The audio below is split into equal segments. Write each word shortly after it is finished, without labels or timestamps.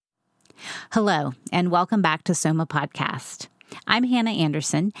Hello, and welcome back to Soma Podcast. I'm Hannah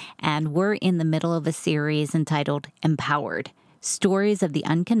Anderson, and we're in the middle of a series entitled Empowered, Stories of the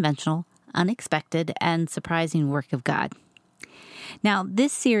Unconventional, Unexpected, and Surprising Work of God. Now,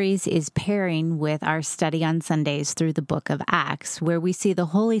 this series is pairing with our study on Sundays through the book of Acts, where we see the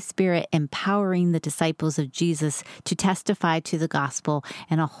Holy Spirit empowering the disciples of Jesus to testify to the gospel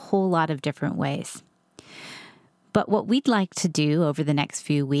in a whole lot of different ways. But what we'd like to do over the next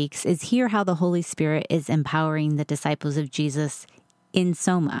few weeks is hear how the Holy Spirit is empowering the disciples of Jesus in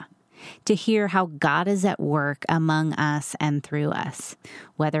Soma, to hear how God is at work among us and through us,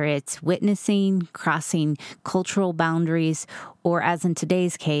 whether it's witnessing, crossing cultural boundaries, or as in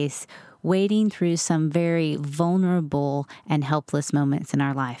today's case, wading through some very vulnerable and helpless moments in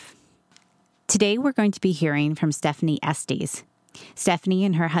our life. Today, we're going to be hearing from Stephanie Estes. Stephanie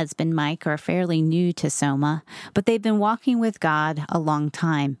and her husband, Mike, are fairly new to Soma, but they've been walking with God a long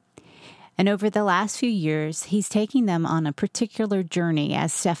time. And over the last few years, he's taking them on a particular journey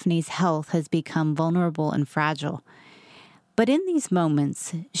as Stephanie's health has become vulnerable and fragile. But in these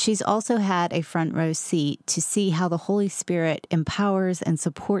moments, she's also had a front row seat to see how the Holy Spirit empowers and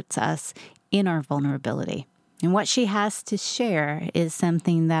supports us in our vulnerability. And what she has to share is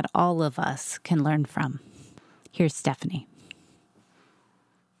something that all of us can learn from. Here's Stephanie.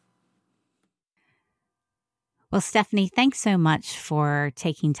 Well, Stephanie, thanks so much for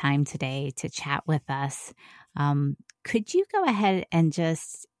taking time today to chat with us. Could you go ahead and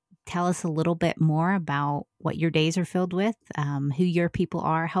just tell us a little bit more about what your days are filled with, who your people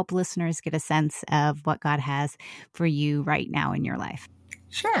are, help listeners get a sense of what God has for you right now in your life?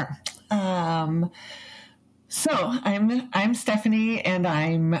 Sure. So I'm Stephanie, and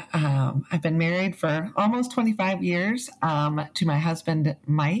I've been married for almost 25 years to my husband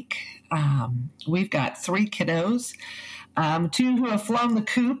Mike. We've got 3 kiddos, 2 who have flown the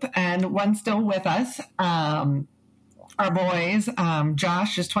coop, and 1 still with us. Our boys,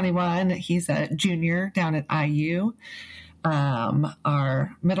 Josh is 21; he's a junior down at IU.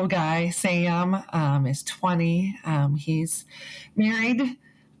 Our middle guy Sam is 20. He's married,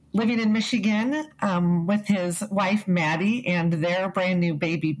 living in Michigan with his wife, Maddie, and their brand new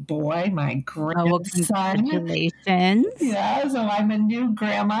baby boy, my grandson. Congratulations. Yeah, so I'm a new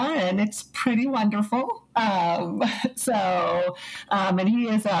grandma, and it's pretty wonderful. And he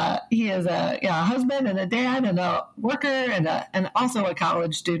is a husband and a dad and a worker and also a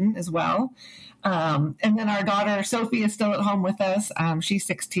college student as well. And then our daughter, Sophie, is still at home with us. She's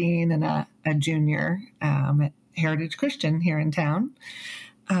 16 and a junior at Heritage Christian here in town.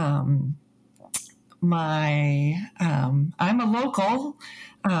 I'm a local.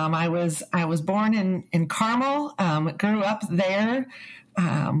 I was born in Carmel, grew up there.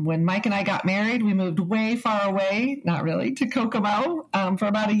 When Mike and I got married, we moved way far away, not really, to Kokomo for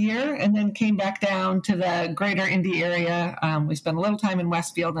about a year, and then came back down to the greater Indy area. We spent a little time in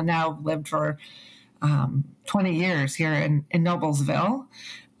Westfield, and now lived for 20 years here in Noblesville.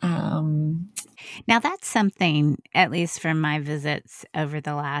 Now, that's something, at least from my visits over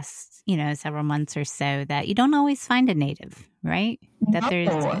the last, several months or so, that you don't always find a native, right? That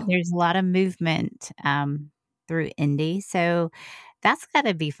there's a lot of movement through Indy. So that's got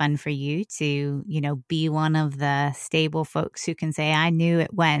to be fun for you to, be one of the stable folks who can say, I knew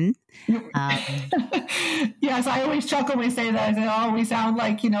it when. Yes, I always chuckle when we say that. I say, oh, we sound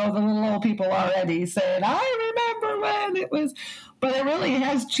like, the little old people already saying, I remember when it was. But it really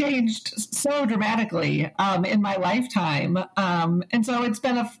has changed so dramatically in my lifetime. And so it's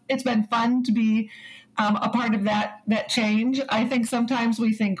been fun to be a part of that change. I think sometimes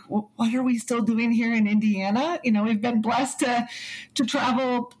we think, well, what are we still doing here in Indiana? We've been blessed to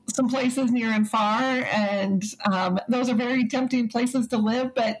travel some places near and far, and those are very tempting places to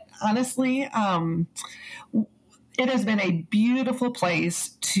live. But honestly, it has been a beautiful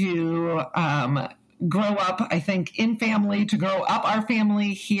place to grow up, I think, in family, to grow up our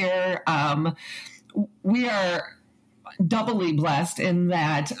family here. We are doubly blessed in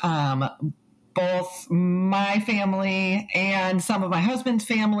that both my family and some of my husband's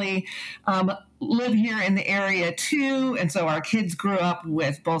family live here in the area too. And so our kids grew up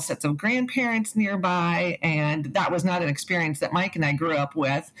with both sets of grandparents nearby. And that was not an experience that Mike and I grew up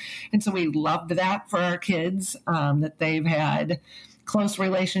with. And so we loved that for our kids, that they've had close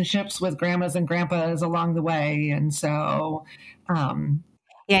relationships with grandmas and grandpas along the way. And so,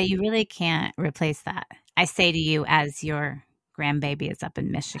 yeah, you really can't replace that. I say to you, as your grandbaby is up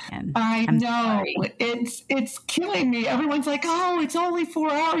in Michigan. I'm know. Sorry. It's killing me. Everyone's like, oh, it's only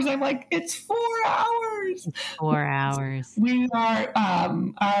 4 hours. I'm like, it's 4 hours. hours. 4 hours. We are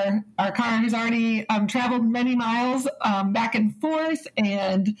our car has already traveled many miles back and forth,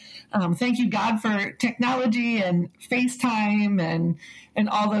 and thank you God for technology and FaceTime and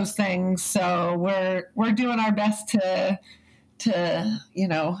all those things. So we're doing our best to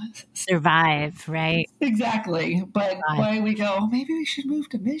survive, right? Exactly. But boy, we go, maybe we should move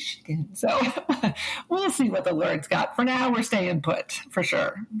to Michigan. So we'll see what the Lord's got. For now, we're staying put for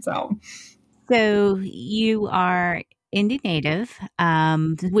sure. So you are Indy native,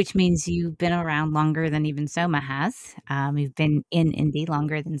 which means you've been around longer than even Soma has. You've been in Indy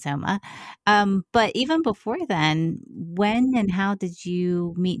longer than Soma. But even before then, when and how did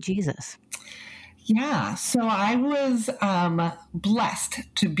you meet Jesus? Yeah, so I was blessed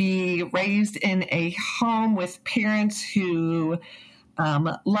to be raised in a home with parents who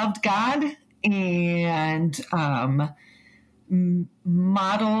loved God and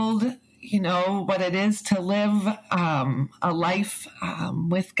modeled, what it is to live a life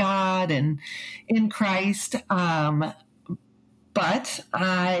with God and in Christ. But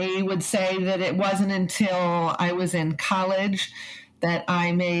I would say that it wasn't until I was in college that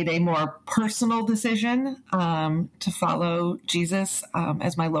I made a more personal decision to follow Jesus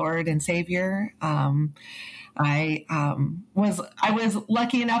as my Lord and Savior. I was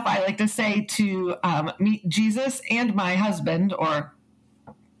lucky enough, I like to say, to meet Jesus and my husband, or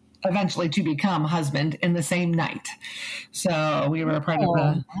eventually to become husband, in the same night. So we were a part of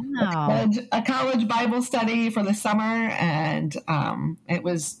a college Bible study for the summer, and it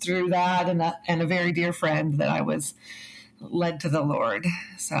was through that and a very dear friend that I was led to the Lord.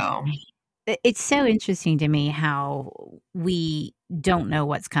 So it's so interesting to me how we don't know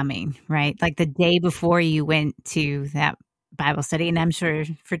what's coming, right? Like the day before you went to that Bible study, and I'm sure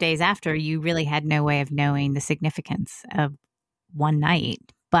for days after, you really had no way of knowing the significance of one night.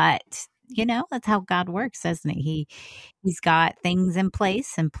 But, that's how God works, doesn't he? He's got things in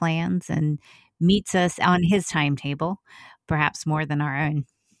place and plans and meets us on his timetable, perhaps more than our own.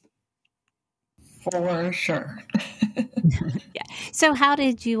 For sure. Yeah. So how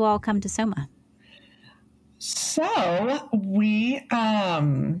did you all come to Soma? So we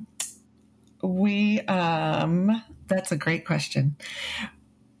that's a great question.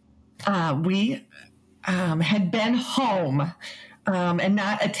 We had been home and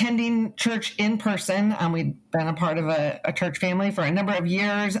not attending church in person. We'd been a part of a church family for a number of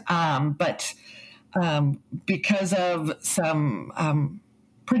years, but because of some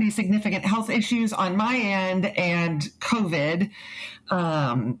pretty significant health issues on my end and COVID,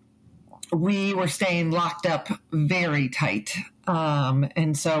 we were staying locked up very tight.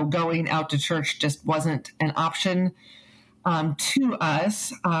 And so going out to church just wasn't an option to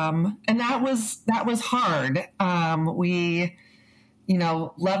us. And that was hard. We,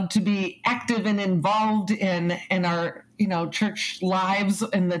 loved to be active and involved in our, church lives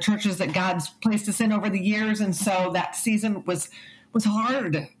and the churches that God's placed us in over the years. And so that season was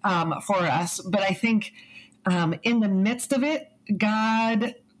hard for us. But I think in the midst of it,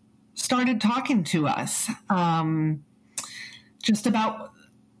 God started talking to us just about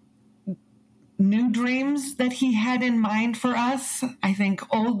new dreams that he had in mind for us. I think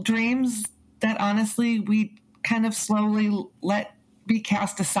old dreams that honestly we kind of slowly let be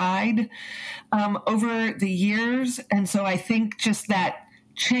cast aside over the years. And so I think just that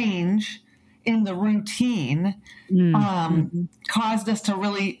change in the routine caused us to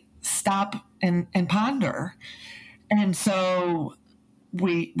really stop and ponder. And so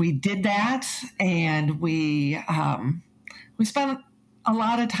we did that, and we spent a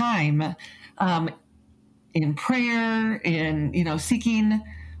lot of time in prayer, in seeking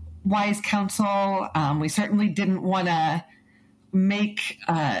wise counsel. We certainly didn't want to make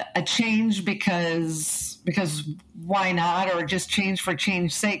a change because why not, or just change for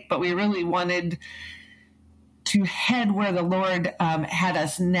change's sake. But we really wanted to head where the Lord had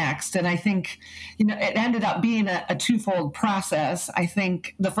us next. And I think, it ended up being a twofold process. I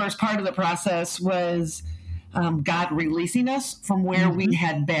think the first part of the process was God releasing us from where we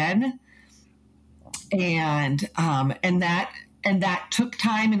had been. And that took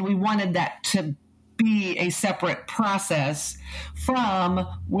time, and we wanted that to be a separate process from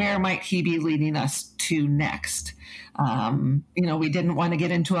where might he be leading us to next. We didn't want to get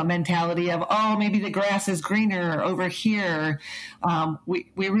into a mentality of, maybe the grass is greener over here.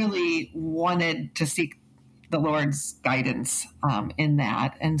 We really wanted to seek the Lord's guidance in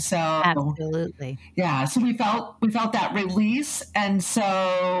that. And so absolutely. Yeah. So we felt that release. And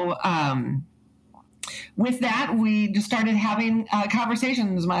so with that, we just started having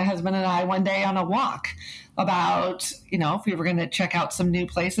conversations, my husband and I, one day on a walk about, if we were going to check out some new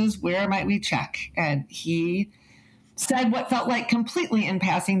places, where might we check? And he said what felt like completely in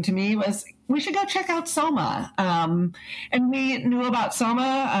passing to me was, we should go check out Soma. And we knew about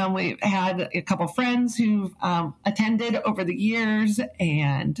Soma. We had a couple friends who've attended over the years.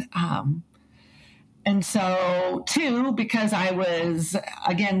 And so, too, because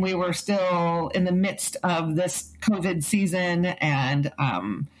we were still in the midst of this COVID season, and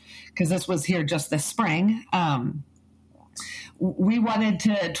because this was here just this spring, we wanted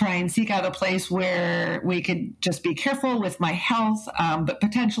to try and seek out a place where we could just be careful with my health, but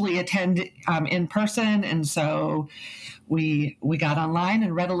potentially attend in person. And so we got online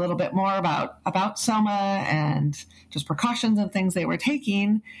and read a little bit more about Soma and just precautions and things they were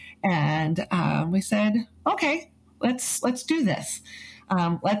taking. And we said, okay, let's do this.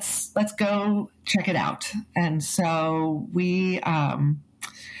 Let's go check it out. And so we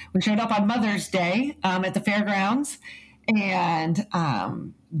showed up on Mother's Day at the fairgrounds, and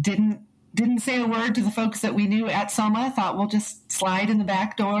didn't say a word to the folks that we knew at Soma. Thought we'll just slide in the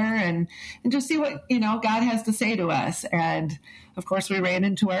back door and just see what God has to say to us. And of course, we ran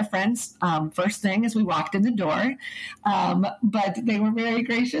into our friends first thing as we walked in the door, but they were very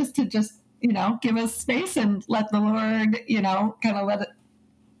gracious to just give us space and let the Lord kind of let it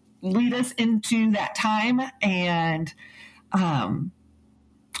lead us into that time. And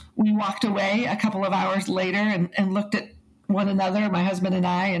we walked away a couple of hours later and looked at one another, my husband and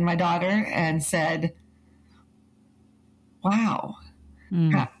I and my daughter, and said, wow,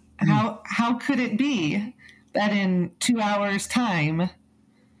 how could it be that in 2 hours' time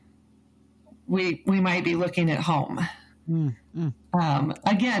we might be looking at home?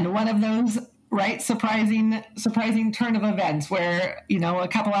 Again, one of those surprising turn of events where, a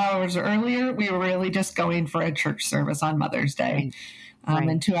couple hours earlier, we were really just going for a church service on Mother's Day. Right.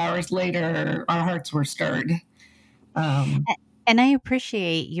 And 2 hours later, our hearts were stirred. And I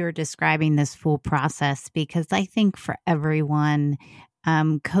appreciate your describing this full process, because I think for everyone,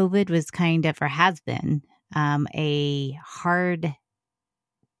 COVID was kind of, or has been, a hard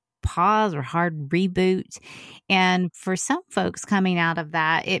pause or hard reboot. And for some folks coming out of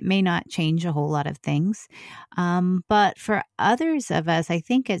that, it may not change a whole lot of things. But for others of us, I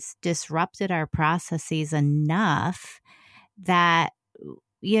think it's disrupted our processes enough that,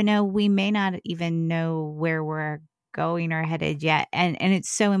 we may not even know where we're going or headed yet. And it's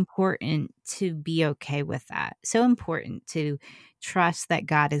so important to be okay with that. So important to trust that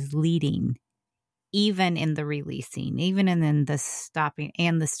God is leading, even in the releasing, even in the stopping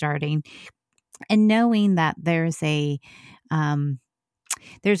and the starting, and knowing that there's a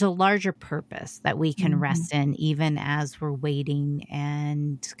larger purpose that we can rest in, even as we're waiting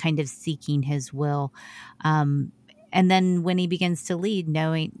and kind of seeking His will. And then when He begins to lead,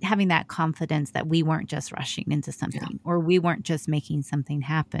 having that confidence that we weren't just rushing into something, or we weren't just making something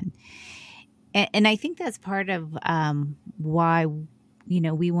happen. And I think that's part of why,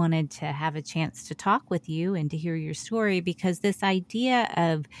 we wanted to have a chance to talk with you and to hear your story, because this idea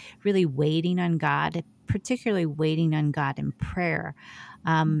of really waiting on God, particularly waiting on God in prayer,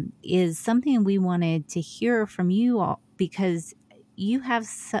 is something we wanted to hear from you all, because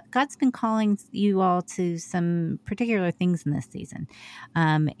God's been calling you all to some particular things in this season.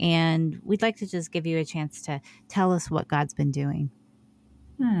 And we'd like to just give you a chance to tell us what God's been doing.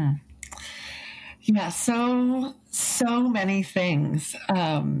 Yeah, so many things.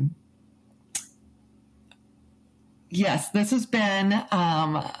 Yes, this has been,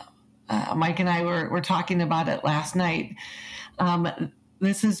 Mike and I were talking about it last night.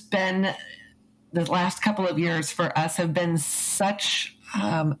 This has been, the last couple of years for us have been such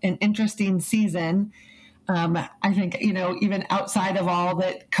an interesting season. I think, even outside of all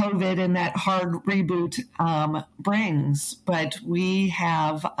that COVID and that hard reboot brings, but we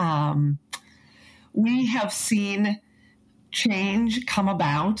have seen change come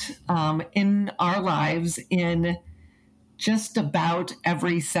about in our lives in just about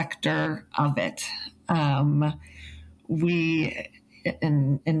every sector of it.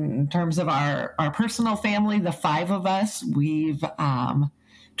 In terms of our personal family, the five of us, we've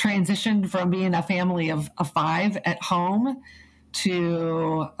transitioned from being a family of five at home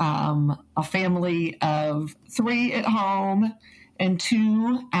to a family of three at home and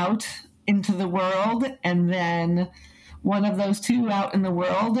two out into the world. And then one of those two out in the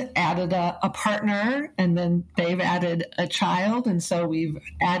world added a partner, and then they've added a child. And so we've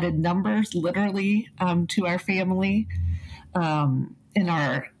added numbers literally to our family. In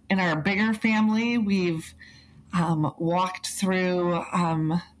our bigger family, we've walked through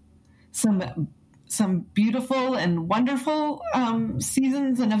some some beautiful and wonderful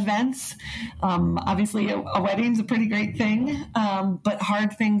seasons and events. Obviously, a wedding's a pretty great thing, but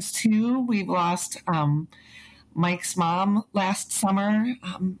hard things too. We've lost Mike's mom last summer,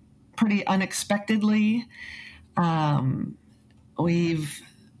 pretty unexpectedly. We've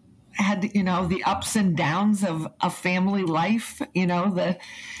had, the ups and downs of family life, the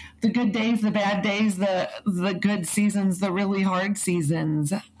good days, the bad days, the good seasons, the really hard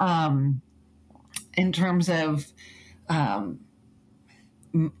seasons. In terms of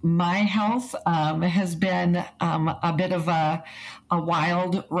my health, has been a bit of a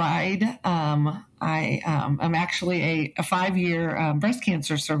wild ride. I am actually a 5-year breast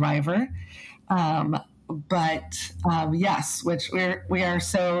cancer survivor. But yes, which we are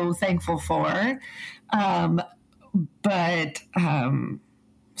so thankful for. But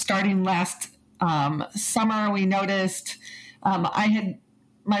starting last summer, we noticed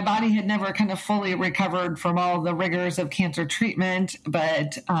my body had never kind of fully recovered from all the rigors of cancer treatment,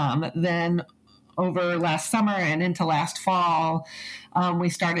 but then over last summer and into last fall, we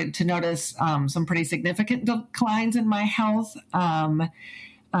started to notice some pretty significant declines in my health.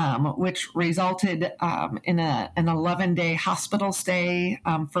 Which resulted in an 11-day hospital stay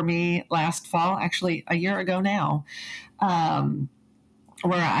for me last fall, actually a year ago now,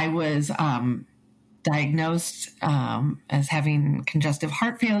 where I was diagnosed as having congestive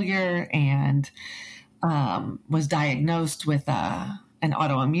heart failure and was diagnosed with an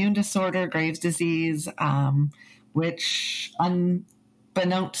autoimmune disorder, Graves' disease, which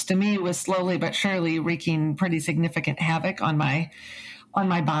unbeknownst to me was slowly but surely wreaking pretty significant havoc on my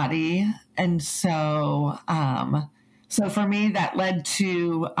body. And so for me, that led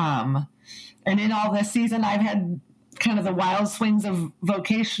to, and in all this season, I've had kind of the wild swings of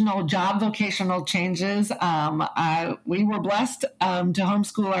vocational changes. We were blessed to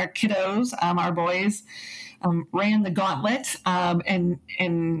homeschool our kiddos. Our boys ran the gauntlet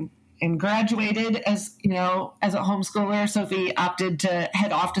and graduated as a homeschooler. Sophie opted to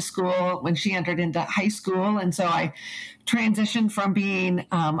head off to school when she entered into high school. And so I transitioned from being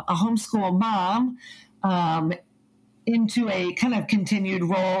a homeschool mom into a kind of continued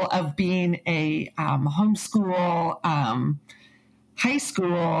role of being a homeschool high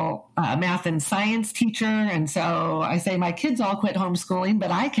school math and science teacher. And so I say my kids all quit homeschooling, but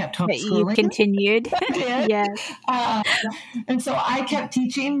I kept homeschooling. You continued. I did. Yes. And so I kept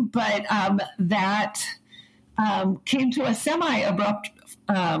teaching, but that came to a semi-abrupt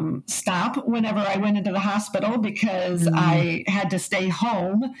stop whenever I went into the hospital because I had to stay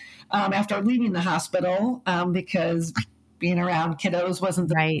home after leaving the hospital because being around kiddos wasn't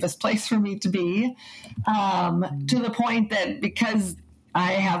the best place for me to be, to the point that because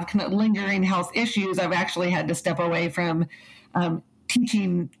I have kind of lingering health issues, I've actually had to step away from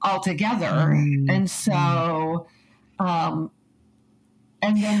teaching altogether. And so, and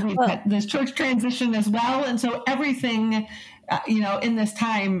then we've got this church transition as well. And so everything, in this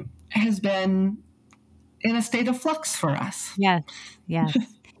time has been in a state of flux for us. Yes. Yes.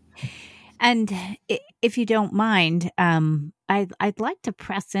 And if you don't mind, I'd like to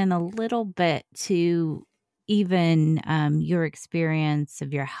press in a little bit to even your experience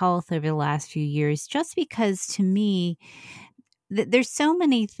of your health over the last few years, just because to me, there's so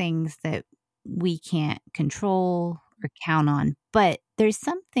many things that we can't control or count on, but there's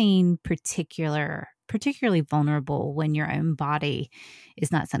something particularly vulnerable when your own body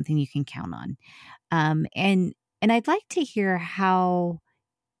is not something you can count on. And I'd like to hear how,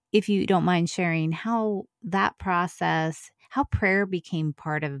 if you don't mind sharing, how that process, how prayer became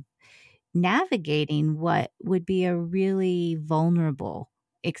part of navigating what would be a really vulnerable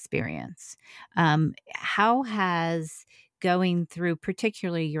experience. How has going through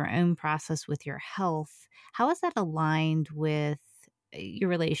particularly your own process with your health, how is that aligned with your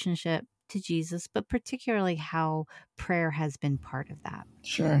relationship to Jesus, but particularly how prayer has been part of that?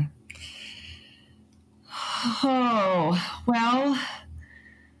 Sure. Oh, well,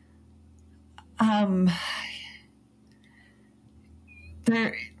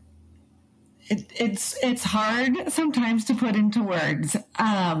 it's hard sometimes to put into words.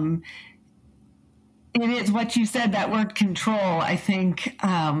 It is what you said, that word control, I think,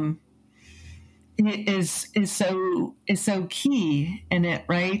 it is so key in it,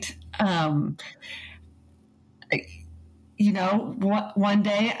 right? One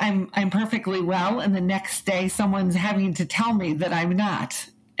day I'm perfectly well, and the next day someone's having to tell me that I'm not,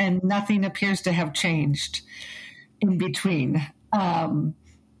 and nothing appears to have changed in between. And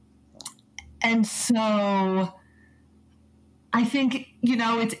so I think,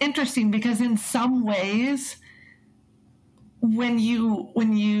 it's interesting because in some ways when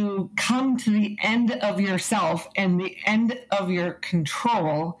you come to the end of yourself and the end of your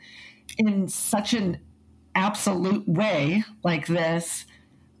control in such an absolute way like this,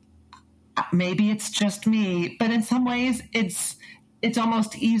 maybe it's just me, but in some ways it's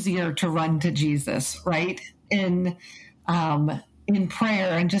almost easier to run to Jesus, right? In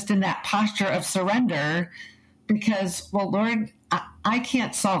prayer and just in that posture of surrender, because, well, Lord, I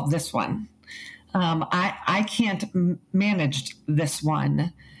can't solve this one. I can't manage this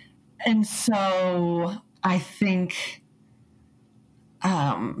one. And so I think,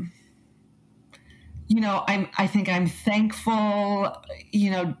 I think I'm thankful,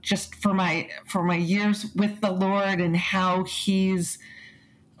 just for my years with the Lord and how He's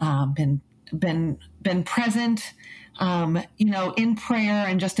been present, in prayer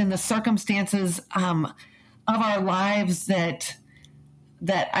and just in the circumstances of our lives that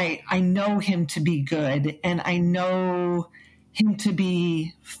I know Him to be good, and I know Him to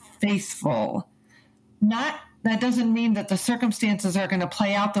be faithful. That doesn't mean that the circumstances are going to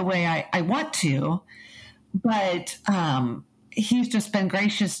play out the way I want to, but He's just been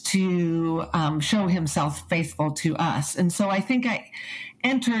gracious to show Himself faithful to us. And so I think I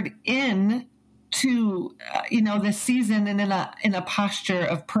entered in to this season and in a posture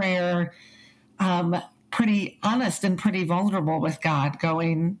of prayer, pretty honest and pretty vulnerable with God,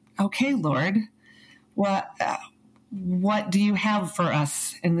 going, okay, Lord, what do you have for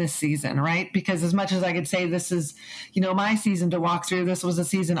us in this season, right? Because as much as I could say this is, my season to walk through, this was a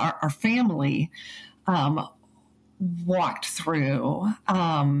season our family walked through.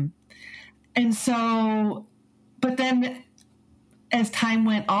 And so, but then as time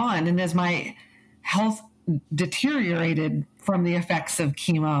went on and as my health deteriorated from the effects of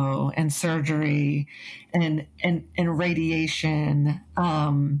chemo and surgery and radiation,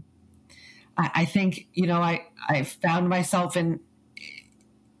 I think, I found myself in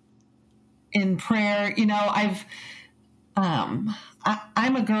prayer.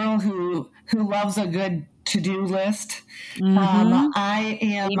 I'm a girl who loves a good to-do list. I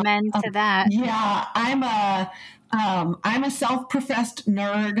am. Amen to that. Yeah, I'm a self-professed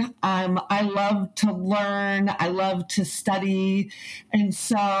nerd. I love to learn. I love to study. And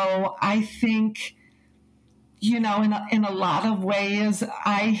so I think, in a lot of ways,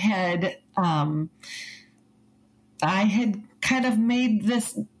 I had kind of made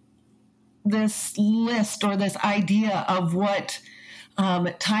this list or this idea of what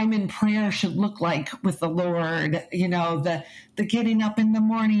time in prayer should look like with the Lord, the getting up in the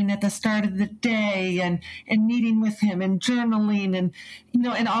morning at the start of the day and meeting with Him and journaling and,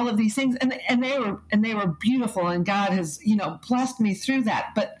 and all of these things. And they were beautiful, and God has, blessed me through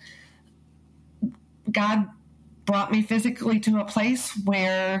that. But God brought me physically to a place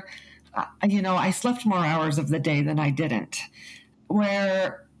where, I slept more hours of the day than I didn't,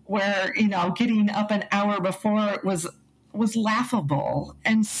 where, getting up an hour before was laughable.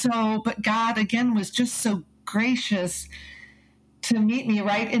 And so, but God again was just so gracious to meet me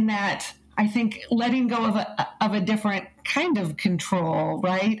right in that, I think, letting go of a different kind of control,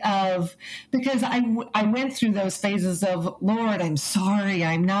 right? Because I went through those phases of, Lord, I'm sorry,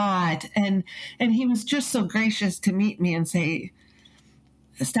 I'm not. And He was just so gracious to meet me and say,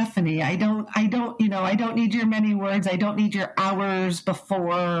 Stephanie, I don't need your many words. I don't need your hours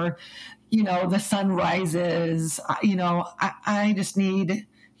before, the sun rises. I just need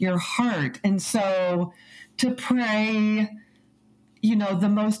your heart. And so to pray, the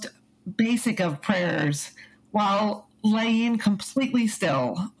most basic of prayers while laying completely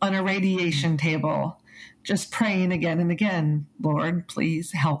still on a radiation table, just praying again and again, Lord,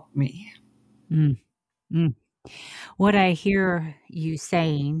 please help me. What I hear you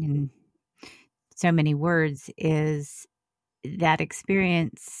saying in so many words is that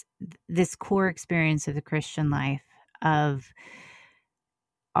experience, this core experience of the Christian life, of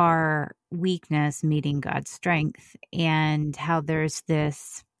our weakness meeting God's strength, and how there's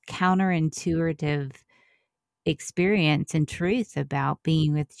this counterintuitive experience and truth about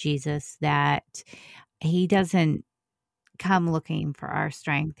being with Jesus, that He doesn't come looking for our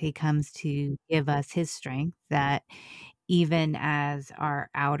strength. He comes to give us His strength, that even as our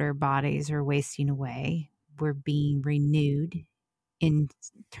outer bodies are wasting away, we're being renewed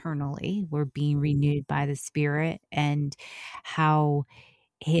internally. We're being renewed by the Spirit, and how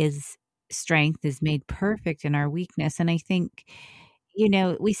His strength is made perfect in our weakness. And I think,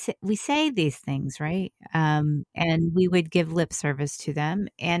 we say these things, right? And we would give lip service to them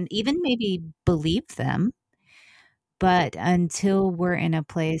and even maybe believe them. But until we're in a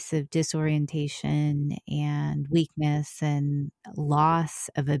place of disorientation and weakness and loss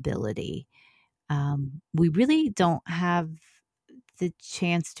of ability, we really don't have the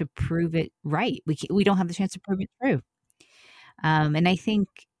chance to prove it right. We don't have the chance to prove it true. And I think,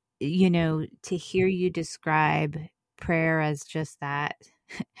 to hear you describe prayer as just that,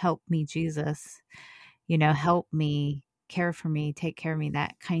 help me, Jesus, help me, care for me, take care of me,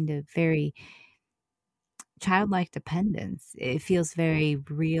 that kind of very childlike dependence. It feels very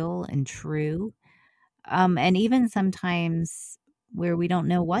real and true. And even sometimes where we don't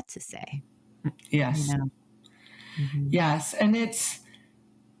know what to say. Yes. Mm-hmm. Yes. And it's,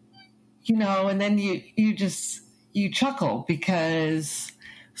 and then you chuckle because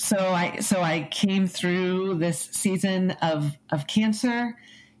I came through this season of cancer,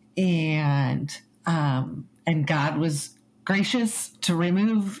 and God was gracious to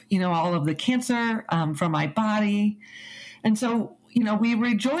remove, all of the cancer from my body. And so, we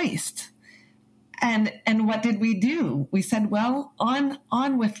rejoiced. And what did we do? We said, well,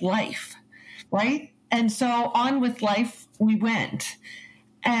 on with life, right? And so on with life we went.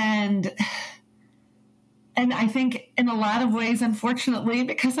 And I think in a lot of ways, unfortunately,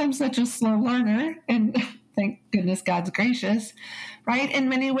 because I'm such a slow learner, and thank goodness God's gracious, right? In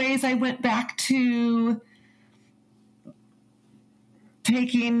many ways, I went back to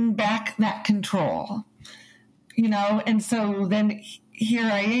taking back that control, and so then here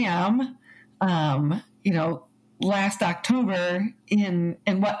I am, last October in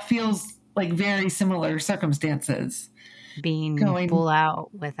what feels like very similar circumstances. Being full out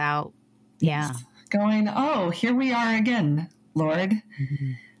without, going, oh, here we are again, Lord.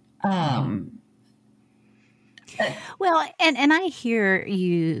 Mm-hmm. Well, and I hear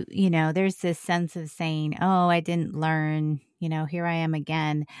you, there's this sense of saying, oh, I didn't learn, here I am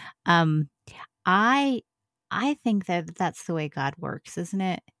again. I think that that's the way God works, isn't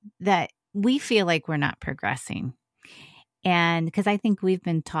it? That we feel like we're not progressing. And because I think we've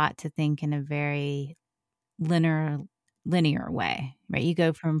been taught to think in a very linear way, right? You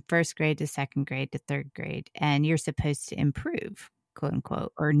go from first grade to second grade to third grade, and you're supposed to improve, quote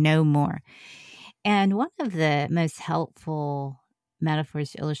unquote, or know more. And one of the most helpful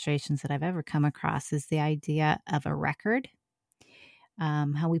metaphors, illustrations that I've ever come across is the idea of a record.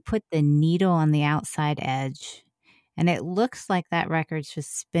 How we put the needle on the outside edge, and it looks like that record's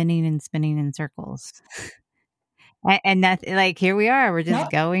just spinning and spinning in circles. And that's like, here we are, we're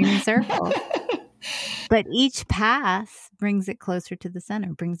just going in circles. But each pass brings it closer to the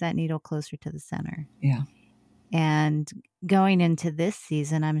center, brings that needle closer to the center. Yeah. And going into this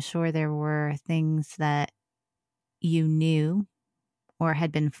season, I'm sure there were things that you knew or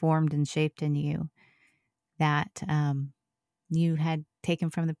had been formed and shaped in you that you had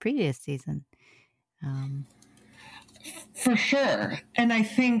taken from the previous season. For sure. And I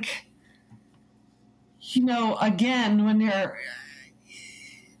think, again,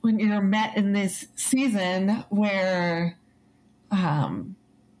 when you're met in this season where,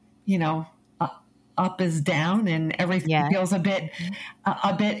 up is down and everything feels a bit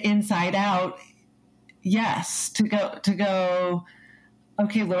inside out. Yes. To go,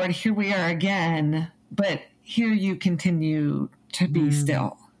 okay, Lord, here we are again, but here you continue to be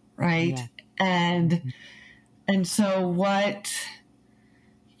still. Right. Yeah. And so what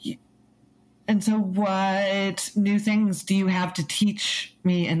new things do you have to teach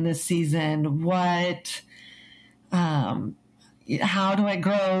me in this season? How do I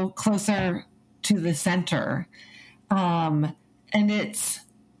grow closer to the center? And it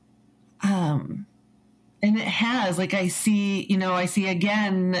has, like, I see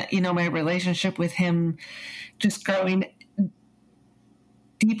again, my relationship with him just growing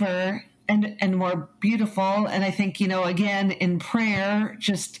deeper and more beautiful. And I think, again, in prayer,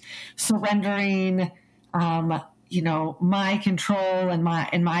 just surrendering, my control and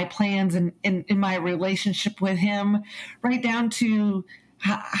my plans and in my relationship with him, right down to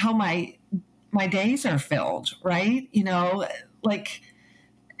how my days are filled, right? Like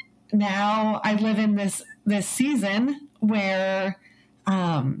now I live in this season where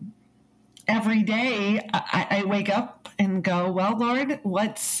every day I wake up and go, well, Lord,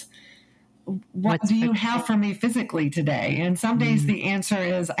 what do you have for me physically today? And some days the answer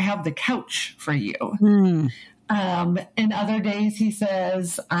is, I have the couch for you. And other days he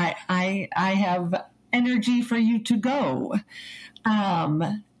says, I have energy for you to go.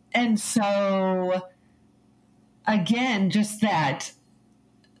 And so again, just that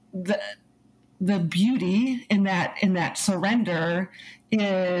the beauty in that surrender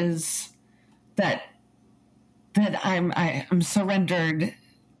is that I'm surrendered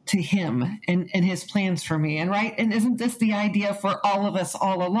to him and his plans for me. And right. And isn't this the idea for all of us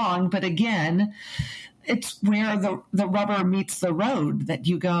all along? But again, it's where the rubber meets the road, that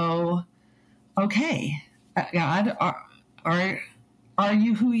you go, okay, God, are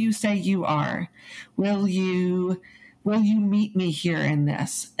you who you say you are? Will you meet me here in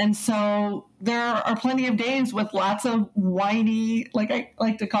this? And so there are plenty of days with lots of whiny, like I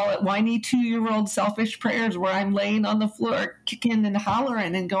like to call it, whiny 2-year-old selfish prayers where I'm laying on the floor kicking and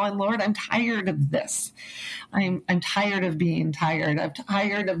hollering and going, Lord, I'm tired of this. I'm tired of being tired. I'm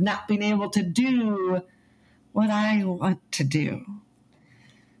tired of not being able to do what I want to do.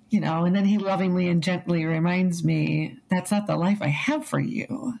 And then he lovingly and gently reminds me, that's not the life I have for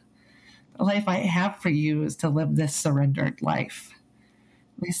you. The life I have for you is to live this surrendered life.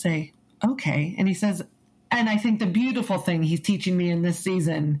 I say, okay. And he says, and I think the beautiful thing he's teaching me in this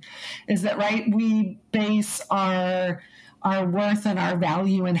season is that, right, we base our worth and our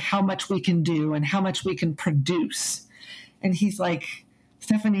value and how much we can do and how much we can produce. And he's like,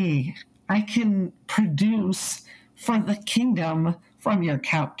 Stephanie, I can produce for the kingdom from your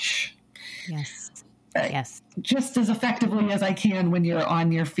couch. Yes. Yes. Just as effectively as I can when you're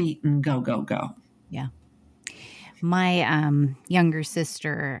on your feet and go, go, go. Yeah. My younger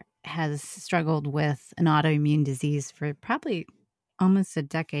sister has struggled with an autoimmune disease for probably almost a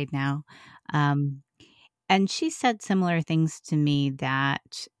decade now. And she said similar things to me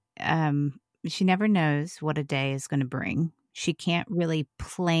that she never knows what a day is going to bring. She can't really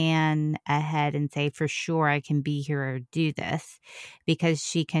plan ahead and say, for sure, I can be here or do this, because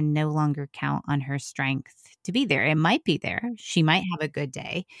she can no longer count on her strength to be there. It might be there. She might have a good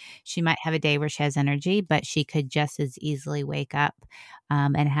day. She might have a day where she has energy, but she could just as easily wake up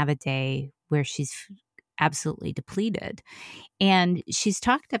and have a day where she's absolutely depleted. And she's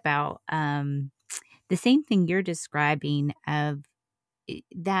talked about the same thing you're describing, of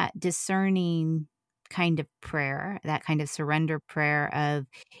that discerning kind of prayer, that kind of surrender prayer of,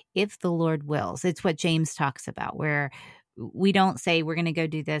 if the Lord wills. It's what James talks about, where we don't say we're going to go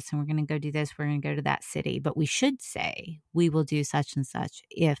do this and we're going to go do this, we're going to go to that city, but we should say we will do such and such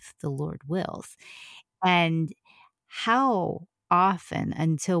if the Lord wills. And how often,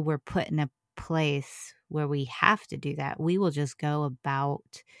 until we're put in a place where we have to do that, we will just go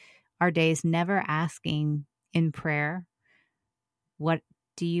about our days never asking in prayer, what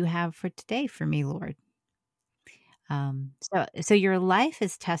do you have for today for me, Lord? So your life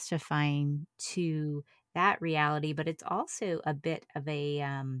is testifying to that reality, but it's also a bit of a,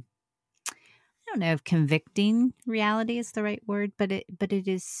 I don't know if convicting reality is the right word, but it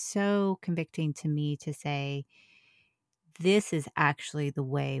is so convicting to me to say, this is actually the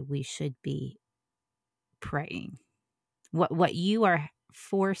way we should be praying. What you are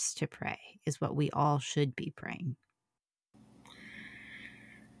forced to pray is what we all should be praying.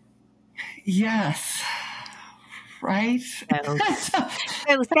 Yes. Right.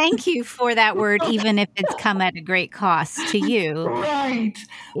 So thank you for that word, even if it's come at a great cost to you. Right.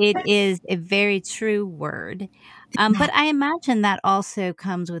 It is a very true word. But I imagine that also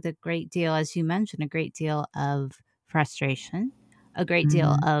comes with a great deal, as you mentioned, a great deal of frustration, a great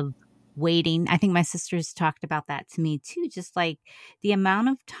deal of waiting. I think my sister's talked about that to me too, just like the amount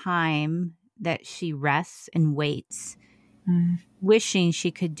of time that she rests and waits, wishing she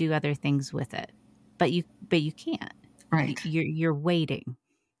could do other things with it. But you can't. Right. You're waiting.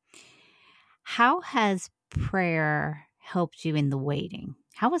 How has prayer helped you in the waiting?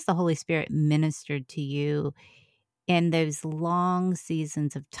 How has the Holy Spirit ministered to you in those long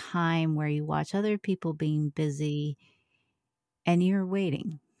seasons of time where you watch other people being busy and you're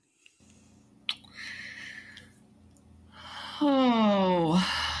waiting? Oh.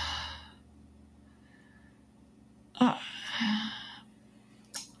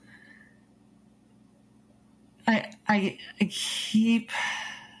 I keep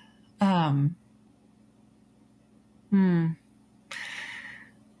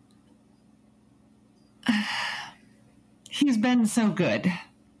he's been so good.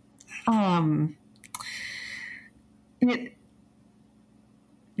 It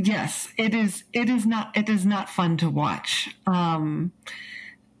is not fun to watch. And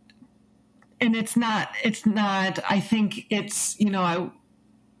it's not, I think it's,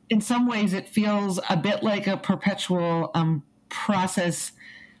 in some ways it feels a bit like a perpetual process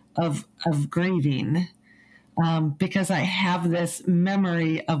of grieving, because I have this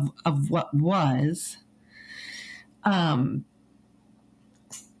memory of what was, and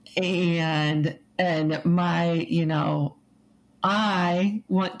my, I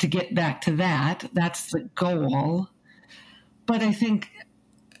want to get back to that. That's the goal. But I think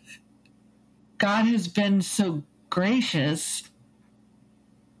God has been so gracious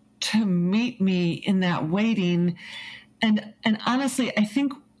to meet me in that waiting. And honestly, I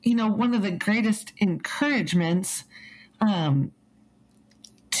think,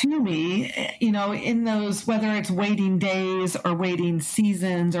 to me, in those, whether it's waiting days or waiting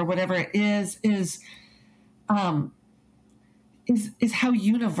seasons or whatever it is how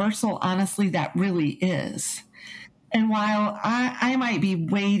universal, honestly, that really is. And while I might be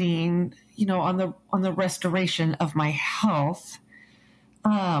waiting, on the restoration of my health,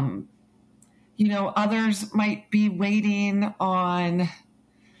 others might be waiting on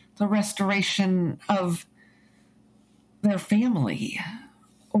the restoration of their family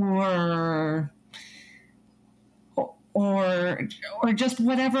or just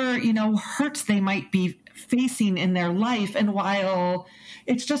whatever, hurts they might be facing in their life. And while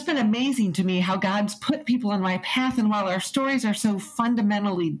it's just been amazing to me how God's put people in my path, and while our stories are so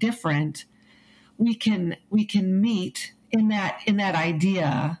fundamentally different, we can meet in that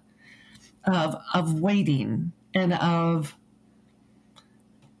idea of waiting and of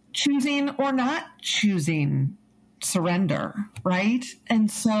choosing or not choosing surrender, right?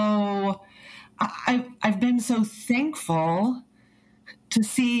 And so I've been so thankful to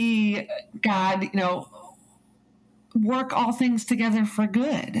see God, work all things together for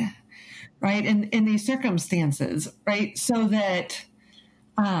good, right? In these circumstances, right? So that,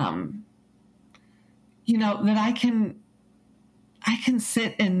 that I can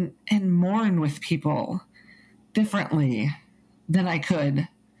sit and mourn with people differently than I could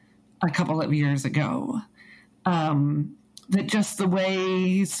a couple of years ago. That just the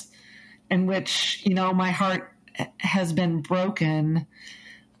ways in which, my heart has been broken,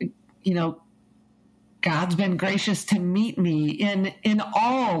 God's been gracious to meet me in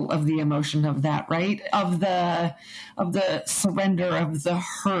all of the emotion of that, right? Of the surrender, of the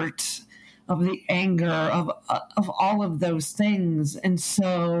hurt, of the anger, of all of those things. And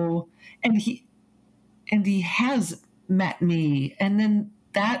so, and he has met me. And then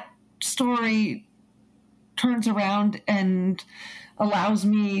that story turns around and allows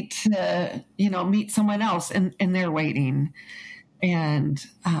me to, meet someone else in their waiting and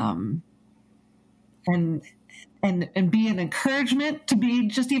be an encouragement, to be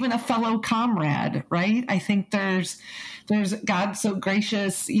just even a fellow comrade, right? I think there's God so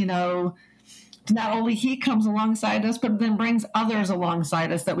gracious, not only he comes alongside us, but then brings others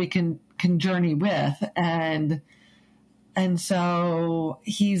alongside us that we can journey with. And so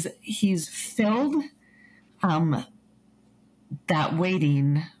he's filled that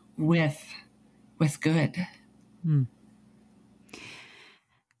waiting with good. And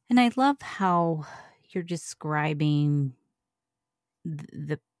I love how you're describing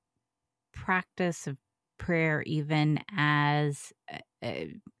the practice of prayer, even as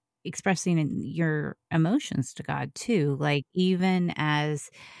expressing your emotions to God too. Like even as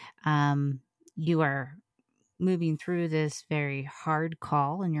you are moving through this very hard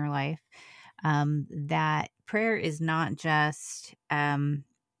call in your life, that prayer is not just, it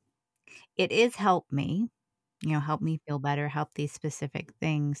is help me, help me feel better, help these specific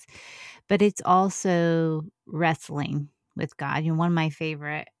things, but it's also wrestling with God. One of my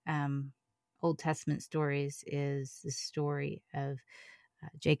favorite Old Testament stories is the story of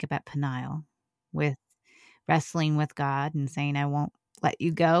Jacob at Peniel, with wrestling with God and saying, I won't let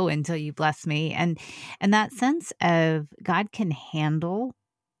you go until you bless me. And that sense of God can handle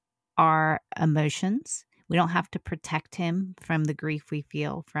our emotions. We don't have to protect him from the grief we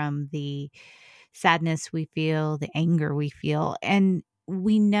feel, from the sadness we feel, the anger we feel. And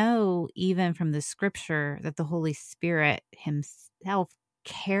we know even from the scripture that the Holy Spirit himself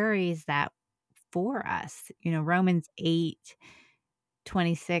carries that for us. Romans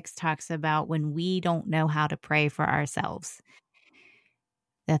 8:26 talks about when we don't know how to pray for ourselves,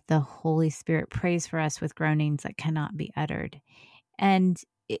 that the Holy Spirit prays for us with groanings that cannot be uttered. And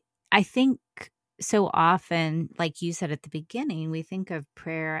I think so often, like you said at the beginning, we think of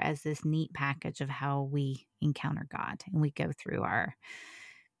prayer as this neat package of how we encounter God, and we go through our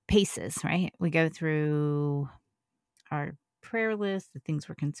paces, right? We go through our prayer list, the things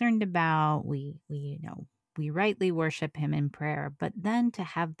we're concerned about. We rightly worship him in prayer, but then to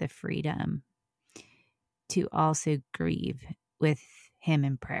have the freedom to also grieve with him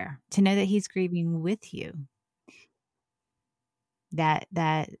in prayer, to know that he's grieving with you, that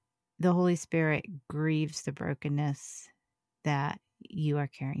the Holy Spirit grieves the brokenness that you are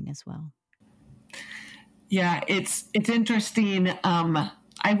carrying as well. Yeah, it's interesting.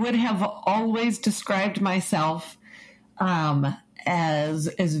 I would have always described myself as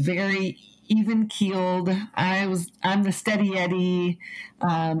very even keeled. I'm the steady Eddie.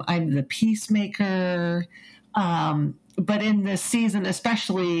 I'm the peacemaker. But in this season,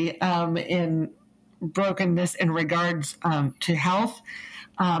 especially in brokenness in regards to health,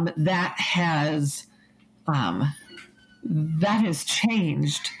 that has that has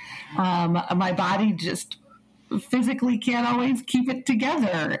changed. My body just physically can't always keep it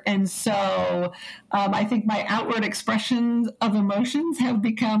together. And so I think my outward expressions of emotions have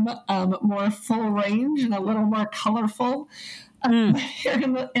become more full range and a little more colorful here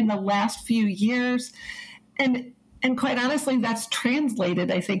in the last few years. And quite honestly, that's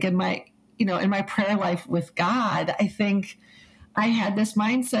translated, I think, in my prayer life with God. I think I had this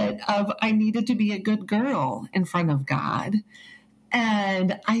mindset of I needed to be a good girl in front of God.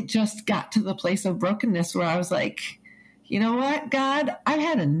 And I just got to the place of brokenness where I was like, you know what, God, I've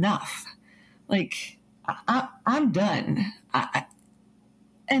had enough. Like, I'm done.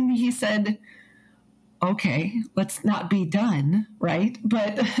 And he said, okay, let's not be done, right?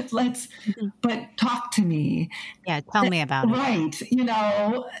 But but talk to me. Yeah, tell me about it. Right.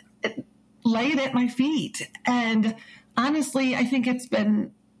 Lay it at my feet. And honestly, I think it's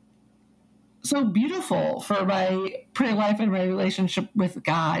been so beautiful for my prayer life and my relationship with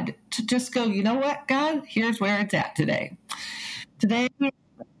God to just go, you know what, God, here's where it's at today. Today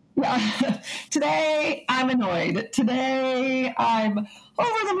I'm annoyed. Today I'm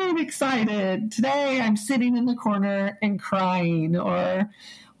over the moon excited. Today I'm sitting in the corner and crying or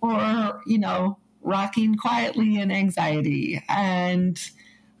rocking quietly in anxiety. And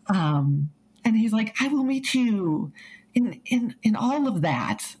he's like, I will meet you in all of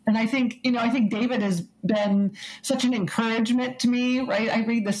that. And I think David has been such an encouragement to me, right? I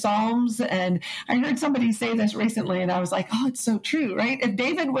read the Psalms, and I heard somebody say this recently, and I was like, oh, it's so true, right? If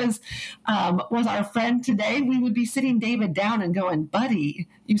David was our friend today, we would be sitting David down and going, buddy,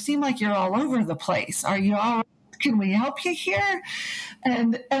 you seem like you're all over the place. Are you all right? Can we help you here?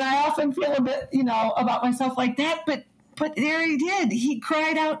 And I often feel a bit, about myself like that, but there he did. He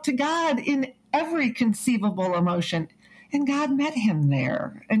cried out to God in every conceivable emotion, and God met him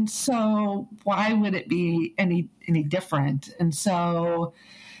there. And so why would it be any different? And so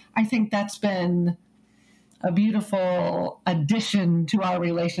I think that's been a beautiful addition to our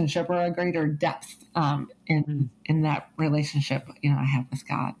relationship, or a greater depth in that relationship, I have with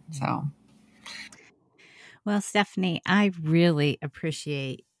God. So. Well, Stephanie, I really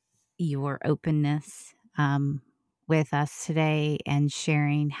appreciate your openness with us today and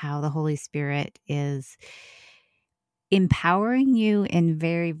sharing how the Holy Spirit is empowering you in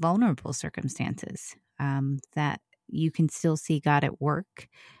very vulnerable circumstances, that you can still see God at work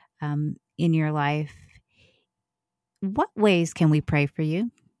in your life. What ways can we pray for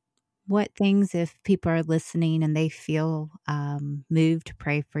you? What things, if people are listening and they feel moved to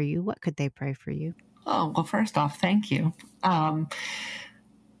pray for you, what could they pray for you? Oh, well, first off, thank you.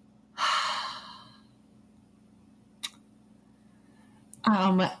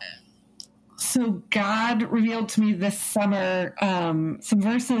 So God revealed to me this summer some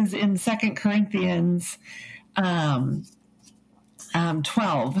verses in 2 Corinthians 12,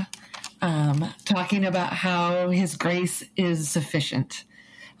 talking about how his grace is sufficient.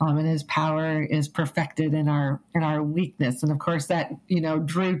 And his power is perfected in our weakness. And of course that,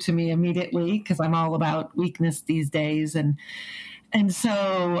 drew to me immediately, because I'm all about weakness these days. And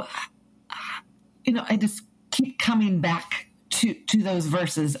so, I just keep coming back to those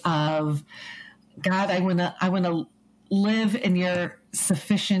verses of, God, I want to live in your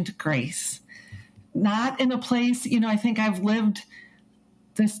sufficient grace, not in a place, I think I've lived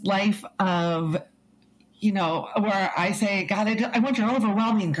this life of, where I say, God, I want your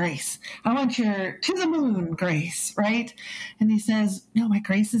overwhelming grace. I want your to the moon grace, right? And he says, no, my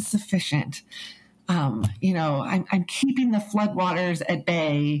grace is sufficient. I'm keeping the floodwaters at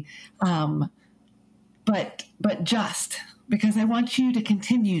bay, but just because I want you to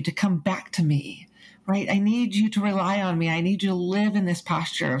continue to come back to me, right? I need you to rely on me. I need you to live in this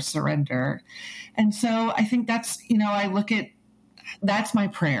posture of surrender. And so I think that's, that's my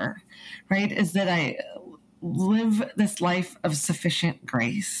prayer, right? Is that I live this life of sufficient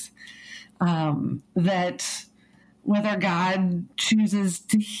grace, that whether God chooses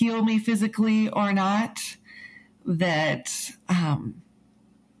to heal me physically or not, that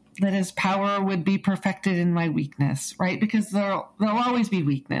his power would be perfected in my weakness, right? Because there'll always be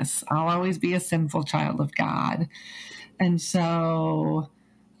weakness. I'll always be a sinful child of God. And so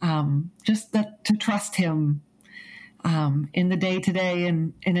just to trust him in the day-to-day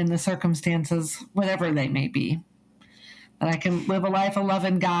and in the circumstances, whatever they may be, that I can live a life of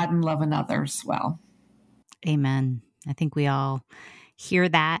loving God and loving others well. Amen. I think we all hear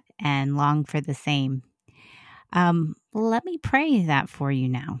that and long for the same. Let me pray that for you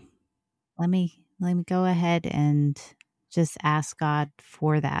now. Let me go ahead and just ask God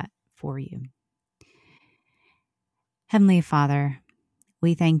for that for you. Heavenly Father,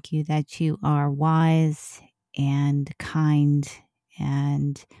 we thank you that you are wise and kind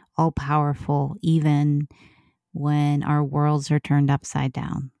and all powerful, even when our worlds are turned upside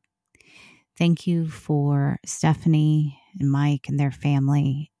down. Thank you for Stephanie and Mike and their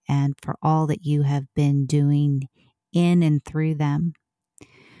family, and for all that you have been doing in and through them.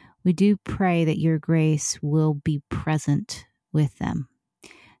 We do pray that your grace will be present with them,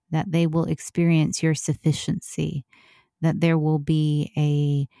 that they will experience your sufficiency, that there will be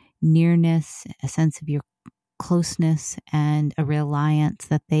a nearness, a sense of your closeness, and a reliance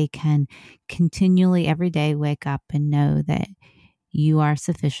that they can continually every day wake up and know that you are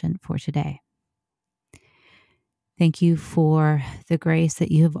sufficient for today. Thank you for the grace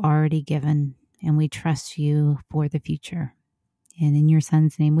that you have already given, and we trust you for the future. And in your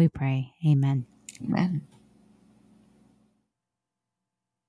Son's name we pray. Amen. Amen.